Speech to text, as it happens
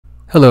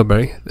Hello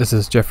everybody, this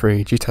is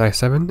Jeffrey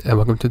GT7 and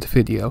welcome to the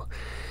video.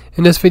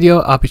 In this video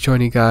I'll be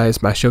showing you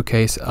guys my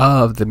showcase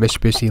of the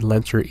Mitsubishi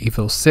Lancer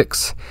Evo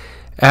 6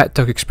 at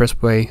Tokyo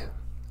Expressway.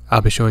 I'll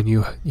be showing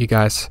you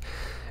guys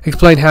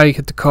explain how you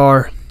get the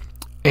car,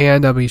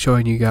 and I'll be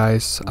showing you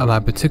guys my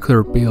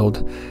particular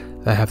build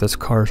that I have this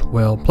car as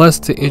well, plus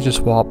the engine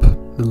swap,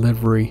 the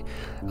livery,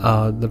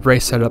 the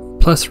race setup,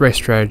 plus race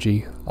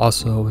strategy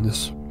also in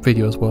this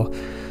video as well.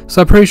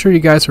 So I'm pretty sure you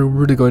guys are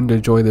really going to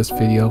enjoy this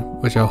video,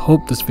 which I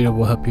hope this video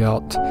will help you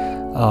out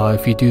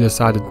if you do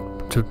decide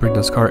to bring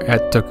this car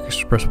at Tokyo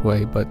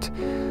Expressway. But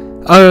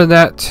other than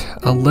that,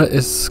 let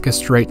us get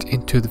straight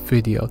into the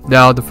video.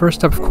 Now the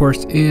first step of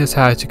course is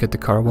how to get the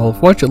car. Well,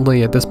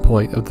 unfortunately at this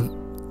point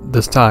of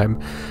this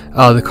time,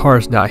 the car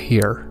is not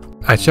here.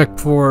 I checked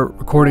for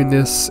recording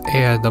this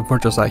and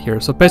unfortunately it's not here.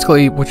 So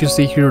basically what you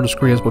see here on the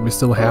screen is what we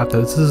still have.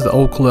 This is the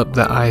old clip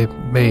that I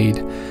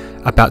made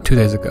about 2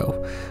 days ago.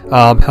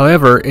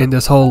 However, in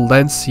this whole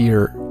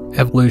Lancer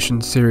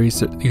Evolution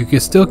series, you can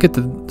still get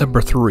the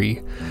number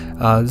 3.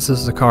 This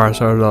is the car I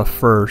started off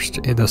first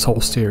in this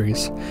whole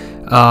series.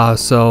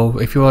 So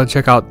if you want to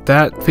check out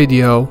that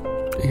video,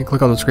 you can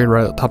click on the screen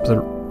right at the top of the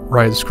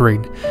right of the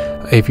screen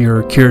if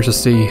you're curious to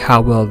see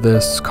how well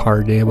this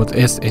car did with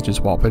its engine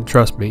swap, and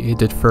trust me, it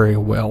did very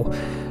well.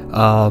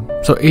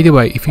 So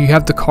anyway, if you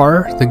have the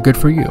car, then good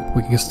for you.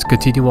 We can just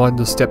continue on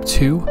to step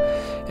 2.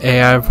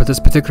 And for this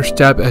particular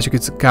step, as you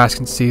guys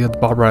can see at the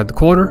bottom right of the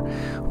corner,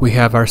 we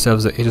have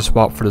ourselves an engine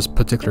swap for this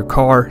particular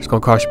car. It's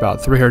going to cost you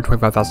about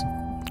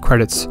 325,000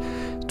 credits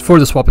for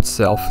the swap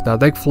itself. Now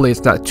thankfully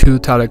it's not too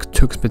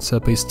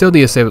expensive, but you still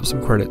need to save up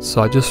some credits.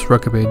 So I just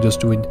recommend just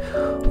doing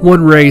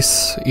one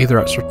race, either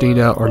at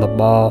Sardinia or Le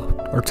Mans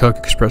or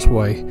Tokyo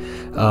Expressway.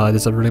 It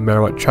doesn't really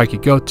matter what track you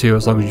go to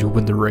as long as you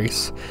win the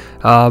race.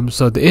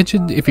 So the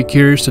engine, if you're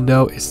curious to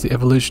know, is the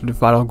Evolution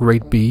Final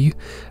Grade B.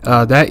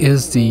 That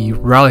is the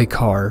rally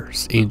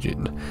car's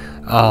engine.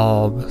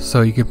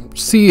 So you can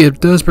see it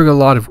does bring a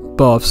lot of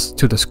buffs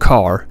to this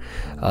car.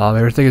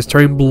 Everything is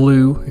turning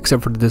blue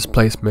except for the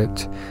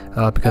displacement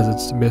because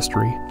it's a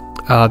mystery.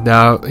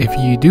 Now if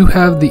you do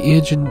have the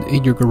engine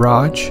in your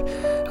garage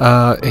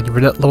and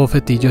you're not level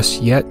 50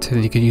 just yet,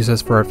 then you can use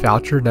this for a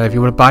voucher. Now if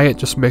you want to buy it,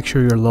 just make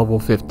sure you're level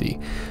 50.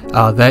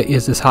 That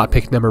is this hot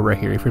pick number right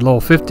here. If you're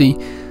level 50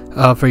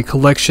 for a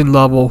collection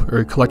level or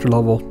a collector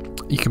level,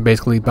 you can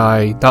basically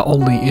buy not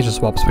only engine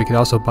swaps, but you can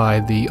also buy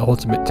the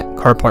ultimate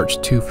car parts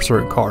too for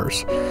certain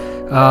cars.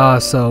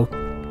 So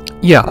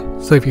yeah,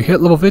 so if you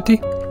hit level 50,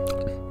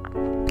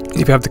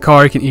 if you have the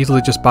car, you can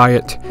easily just buy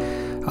it,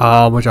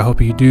 which I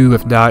hope you do.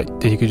 If not,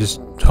 then you can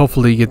just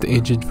hopefully get the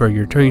engine for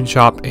your tuning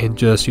shop and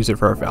just use it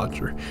for a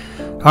voucher.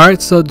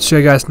 Alright, so to show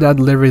you guys now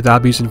the livery that I'll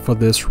be using for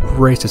this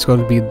race, it's going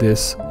to be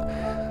this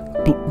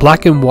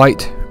black and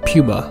white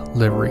Puma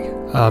livery.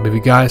 If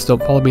you guys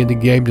don't follow me in the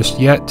game just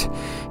yet,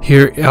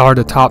 here are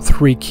the top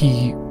 3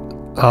 key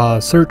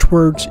search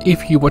words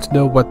if you want to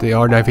know what they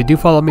are. Now if you do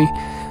follow me,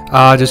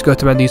 just go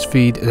to my news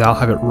feed and I'll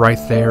have it right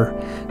there.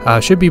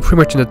 Should be pretty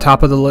much in the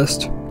top of the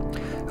list.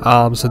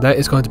 So that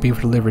is going to be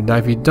for delivery. Now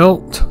if you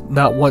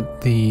not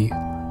want the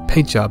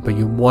paint job but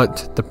you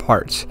want the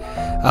parts,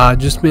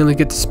 just mainly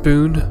get the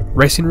Spoon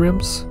racing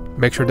rims.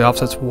 Make sure the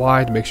offset's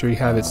wide, make sure you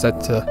have it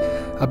set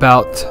to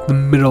about the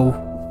middle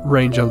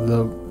range of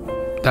the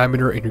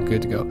diameter and you're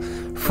good to go.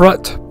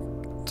 Front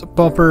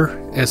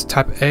bumper is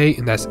type A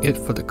and that's it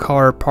for the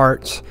car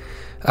parts.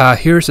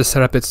 Here's the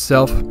setup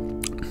itself.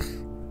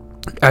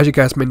 As you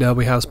guys may know,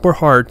 we have sport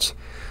hards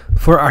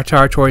for our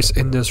tire choice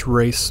in this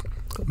race.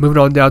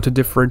 Moving on down to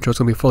differential, it's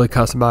going to be fully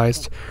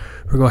customized.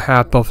 We're going to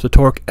have both the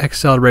torque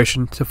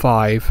acceleration to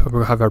 5. We're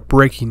going to have our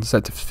braking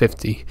set to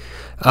 50.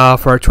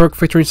 For our torque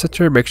featuring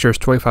center, make sure it's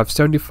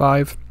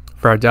 2575.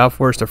 For our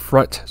downforce, the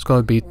front is going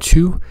to be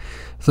 2.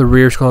 The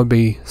rear is going to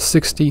be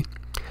 60.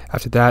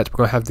 After that, we're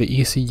going to have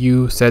the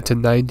ECU set to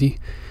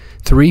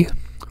 93.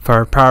 For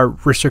our power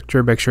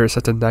restrictor, make sure it's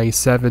set to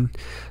 97.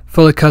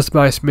 Fully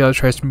customized manual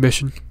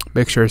transmission,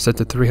 make sure it's set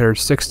to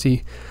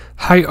 360.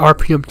 High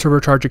RPM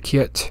turbocharger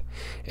kit,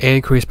 and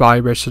increased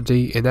body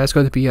density, and that's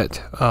going to be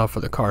it for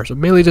the car. So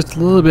mainly just a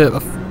little bit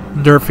of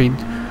nerfing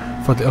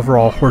for the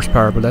overall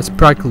horsepower, but that's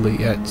practically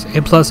it.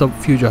 And plus a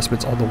few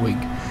adjustments on the wing.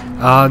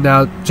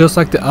 Now, just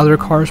like the other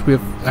cars we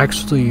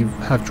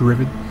have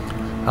driven,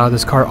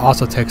 this car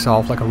also takes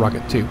off like a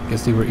rocket too. You can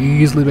see we're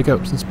easily making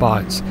up some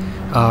spots,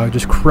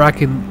 just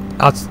cracking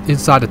out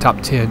inside the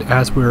top 10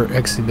 as we're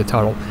exiting the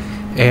tunnel.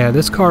 And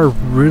this car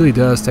really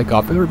does take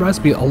off. It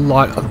reminds me a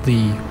lot of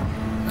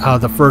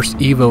the first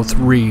Evo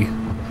 3,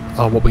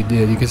 what we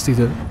did. You can see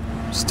the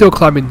still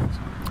climbing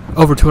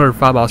over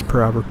 205 miles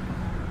per hour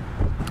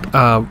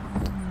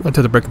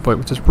until the breaking point,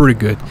 which is pretty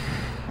good.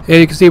 And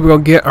you can see we're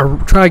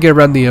gonna try to get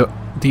around the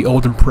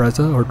old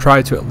Impreza, or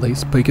try to at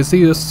least. But you can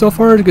see so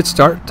far a good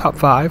start, top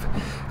 5.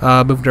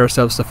 Moving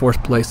ourselves to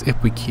 4th place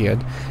if we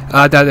can.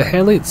 Now the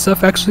handling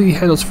itself actually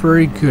handles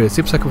very good. It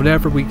seems like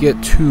whenever we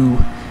get to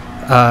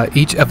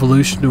each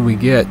evolution we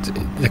get,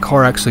 the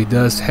car actually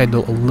does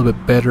handle a little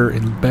bit better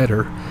and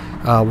better,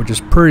 which is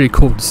pretty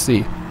cool to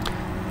see.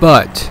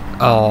 But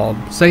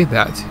saying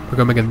that, we're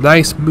going to make a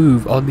nice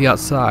move on the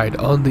outside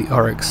on the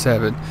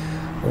RX-7,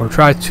 or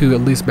try to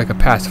at least make a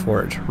pass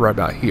for it right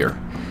about here.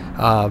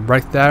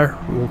 Right there,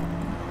 we'll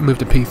move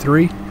to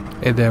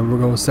P3, and then we're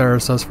going to set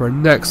ourselves for our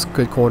next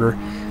good corner,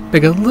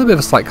 make a little bit of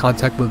a slight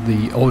contact with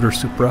the older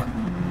Supra,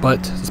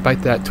 but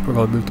despite that, we're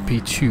going to move to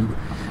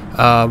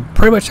P2.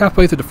 Pretty much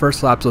halfway through the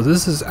first lap, so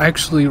this is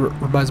actually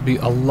reminds me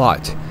a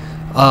lot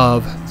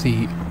of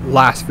the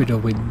last video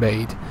we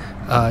made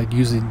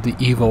using the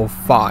Evo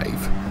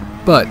 5.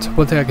 But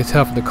one thing I can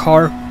tell from the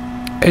car,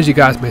 as you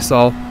guys may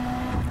saw,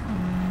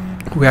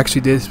 we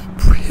actually did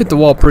hit the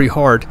wall pretty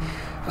hard.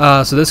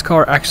 So this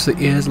car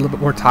actually is a little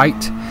bit more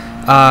tight,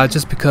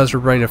 just because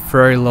we're running a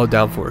very low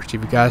downforce. If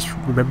you guys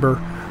remember,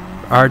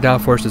 our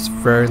downforce is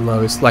very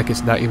low. It's like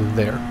it's not even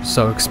there.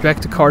 So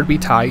expect the car to be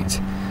tight,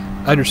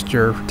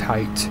 understeer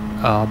tight.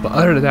 But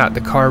other than that,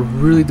 the car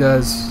really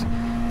does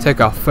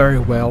take off very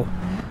well.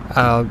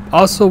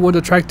 Also, when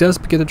the track does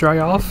begin to dry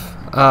off,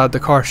 the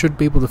car should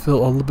be able to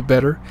feel a little bit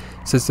better,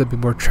 since there'll be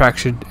more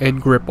traction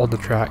and grip on the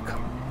track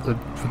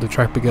when the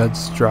track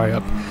begins to dry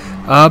up.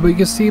 But you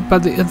can see by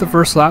the end of the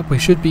first lap, we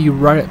should be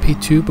right at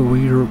P2, but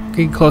we are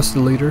getting close to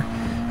the leader.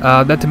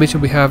 Not to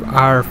mention we have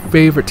our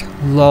favorite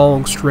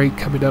long straight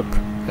coming up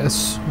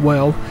as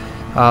well.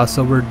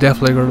 So we're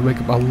definitely going to make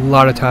up a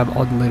lot of time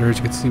on the leader. As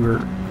you can see,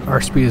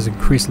 our speed is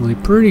increasingly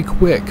pretty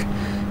quick.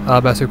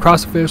 As we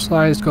cross the finish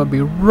line, it's going to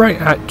be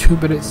right at 2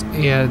 minutes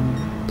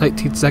and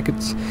 19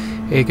 seconds.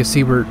 And you can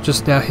see we're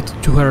just now hit the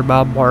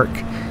 200-mile mark,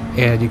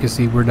 and you can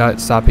see we're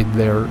not stopping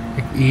there.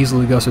 It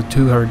easily goes to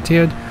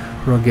 210.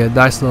 We're going to get a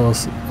nice little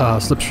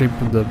slipstream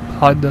from the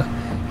Honda,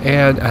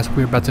 and as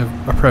we're about to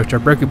approach our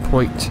braking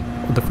point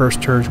on the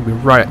first turn, we'll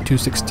be right at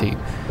 216.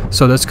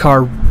 So this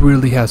car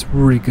really has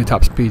really good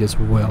top speed as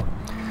well.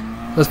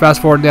 Let's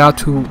fast forward now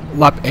to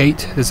lap 8.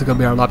 This is going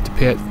to be our lap to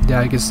pit.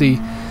 Now you can see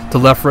the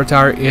left front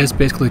tire is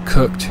basically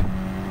cooked,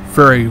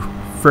 very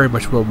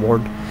much well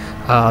worn.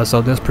 So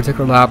on this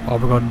particular lap, all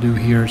we're going to do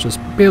here is just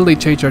mainly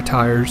change our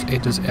tires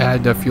and just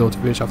add enough fuel to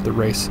finish off the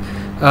race.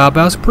 But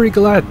I was pretty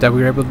glad that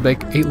we were able to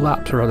make 8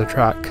 laps around the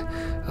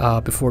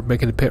track before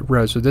making the pit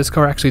road. So this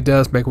car actually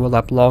does make 1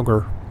 lap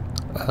longer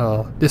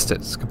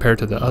distance compared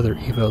to the other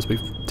Evos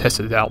we've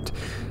tested out.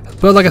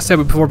 But like I said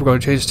before, we're going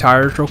to change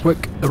tires real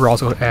quick, and we're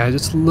also going to add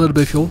just a little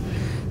bit of fuel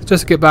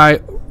just to get by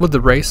with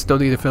the race.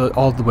 Don't need to fill it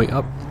all the way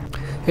up.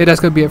 And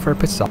that's going to be it for our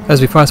pit stop. As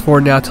we fast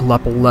forward now to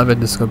lap 11,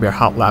 this is going to be our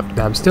hot lap.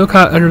 Now I'm still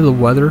kind of under the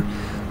weather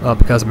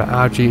because of my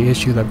allergy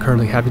issue that I'm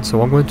currently having. So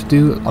what I'm going to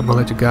do, I'm going to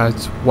let you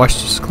guys watch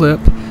this clip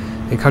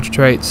and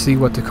concentrate, see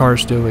what the car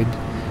is doing.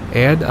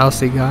 And I'll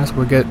see you guys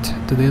when we get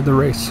to the end of the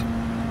race.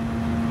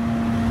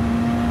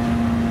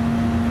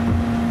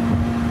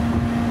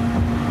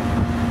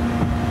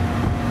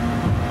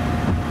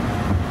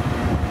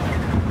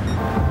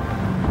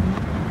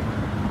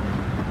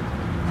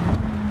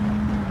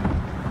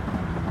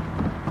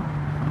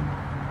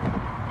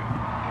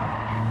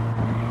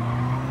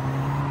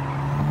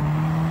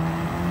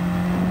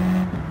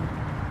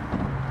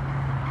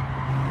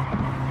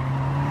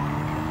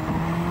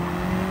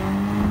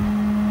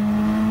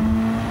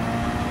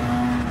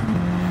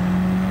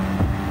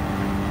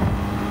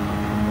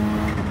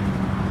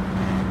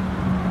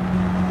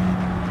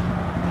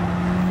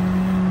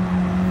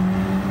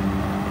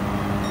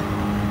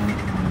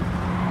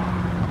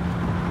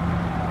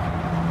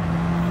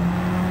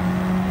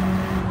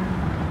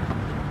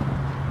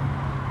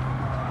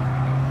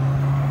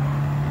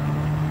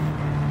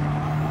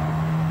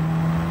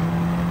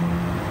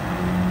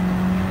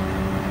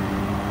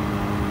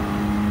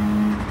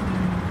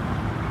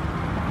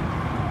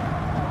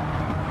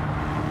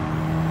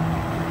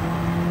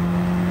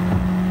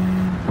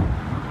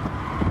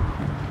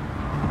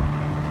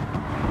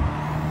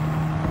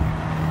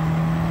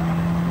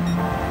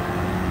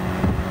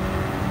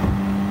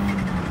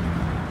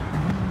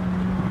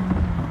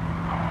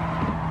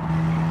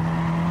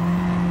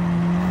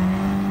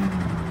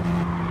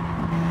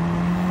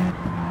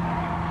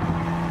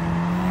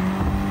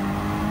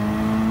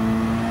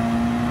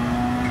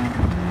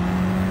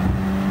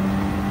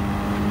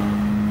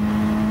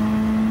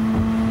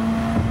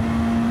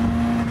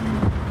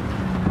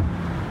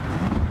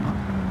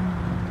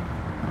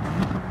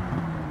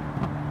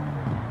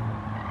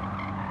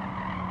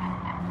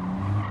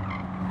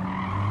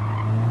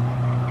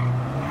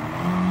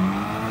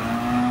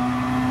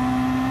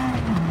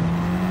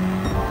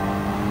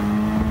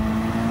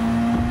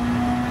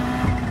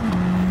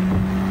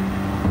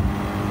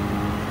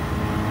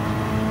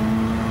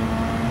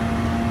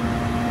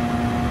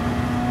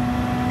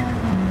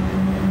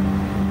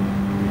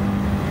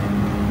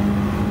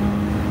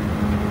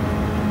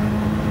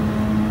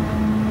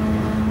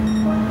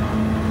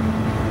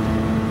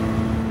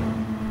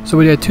 So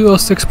we did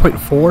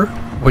 206.4,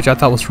 which I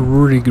thought was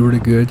really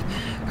good.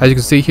 As you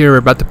can see here, we're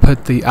about to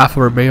put the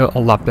Alfa Romeo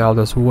on lockdown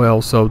as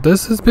well. So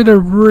this has been a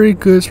really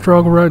good,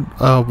 strong run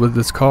with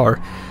this car.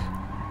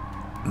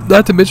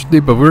 Not to mention,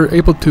 but we're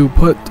able to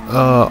put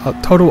a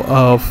total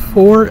of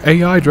 4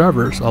 AI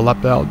drivers on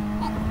lockdown.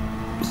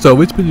 So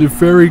it's been a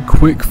very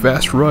quick,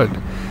 fast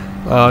run.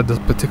 this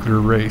particular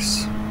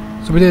race.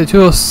 So we did a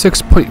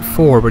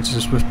 206.4, which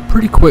was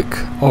pretty quick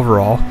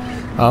overall.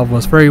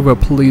 Was very well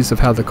pleased with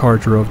how the car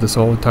drove this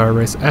whole entire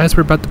race, as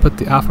we're about to put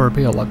the Alfa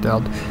Romeo lap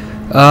down.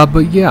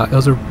 But yeah, it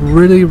was a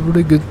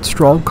really good,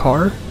 strong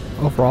car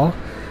overall.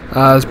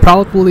 It's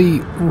probably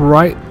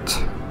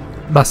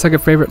my second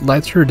favorite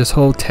Lancer in this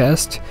whole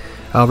test,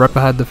 right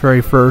behind the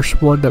very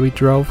first one that we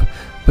drove.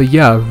 But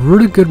yeah,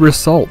 really good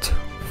result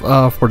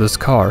for this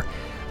car.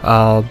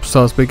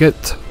 So as we get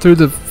through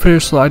the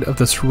finish line of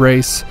this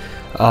race,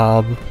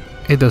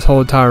 in this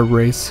whole entire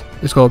race,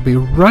 it's going to be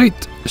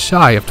right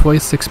shy of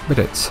 26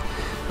 minutes.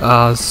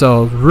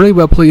 So really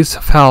well pleased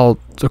with how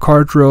the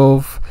car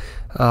drove,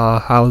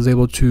 how I was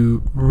able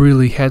to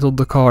really handle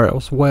the car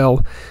as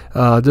well.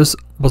 This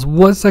was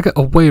 1 second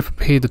away from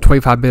hitting the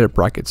 25-minute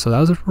bracket, so that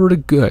was really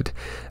good.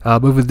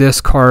 Moving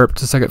this car up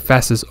to second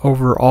fastest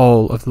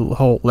overall of the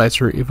whole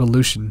Lancer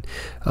Evolution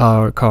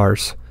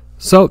cars.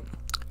 So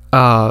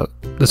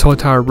this whole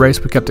entire race,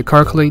 we kept the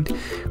car clean.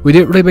 We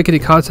didn't really make any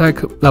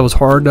contact that was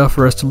hard enough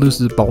for us to lose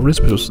the bonus,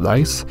 which was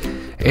nice.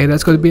 And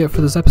that's going to be it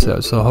for this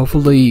episode. So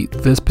hopefully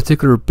this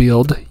particular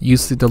build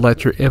using the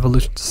Lancer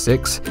Evolution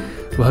 6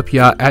 will help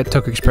you out at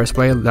Tokyo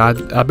Expressway. And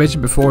I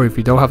mentioned before, if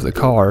you don't have the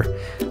car,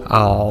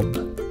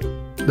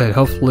 then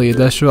hopefully it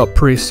does show up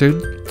pretty soon.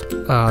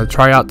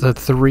 Try out the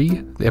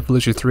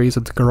Evolution 3s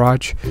in the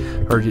garage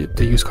or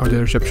the used car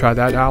dealership. Try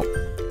that out.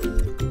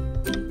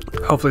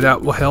 Hopefully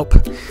that will help.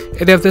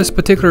 And if this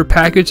particular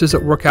package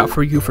doesn't work out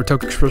for you for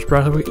Tokyo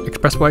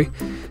Expressway,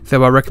 then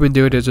what I recommend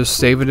doing is just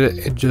saving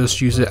it and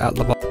just use it at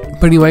Lamar.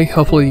 But anyway,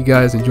 hopefully you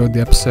guys enjoyed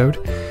the episode.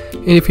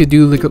 And if you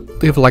do,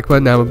 leave a like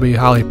button, that would be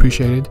highly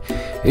appreciated.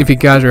 If you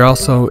guys are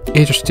also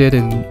interested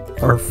in,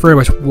 or very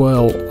much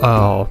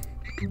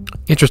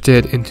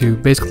interested into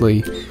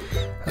basically,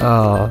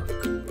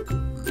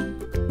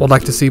 would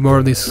like to see more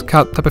of these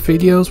type of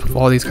videos with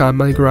all these kind of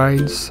money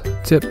grinds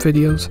tip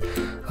videos,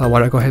 why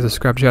not go ahead and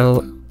subscribe to the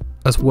channel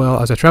as well,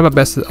 as I try my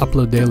best to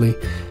upload daily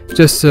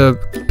just to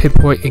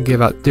pinpoint and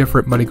give out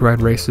different money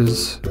grind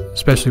races,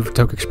 especially for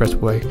Tokyo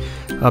Expressway.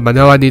 I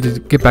know I need to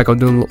get back on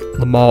doing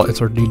Le Mans and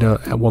Sardinia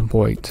at one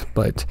point,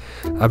 but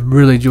I'm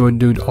really enjoying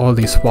doing all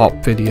these swap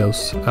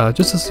videos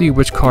just to see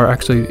which car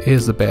actually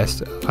is the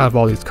best out of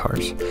all these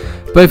cars.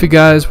 But if you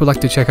guys would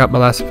like to check out my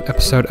last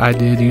episode I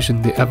did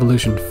using the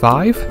Evolution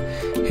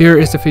 5, here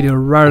is the video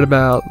right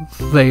about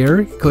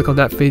there. Click on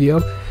that video.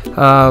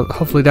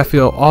 Hopefully that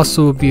video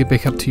also will be a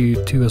big help to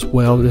you too as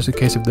well, just in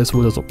case if this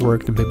one doesn't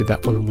work, then maybe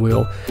that one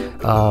will.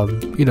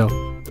 You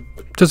know,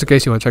 just in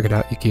case you want to check it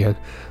out, you can.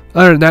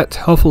 Other than that,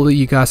 hopefully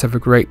you guys have a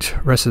great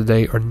rest of the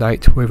day or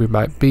night, wherever you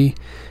might be,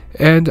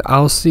 and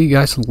I'll see you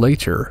guys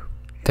later.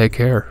 Take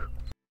care.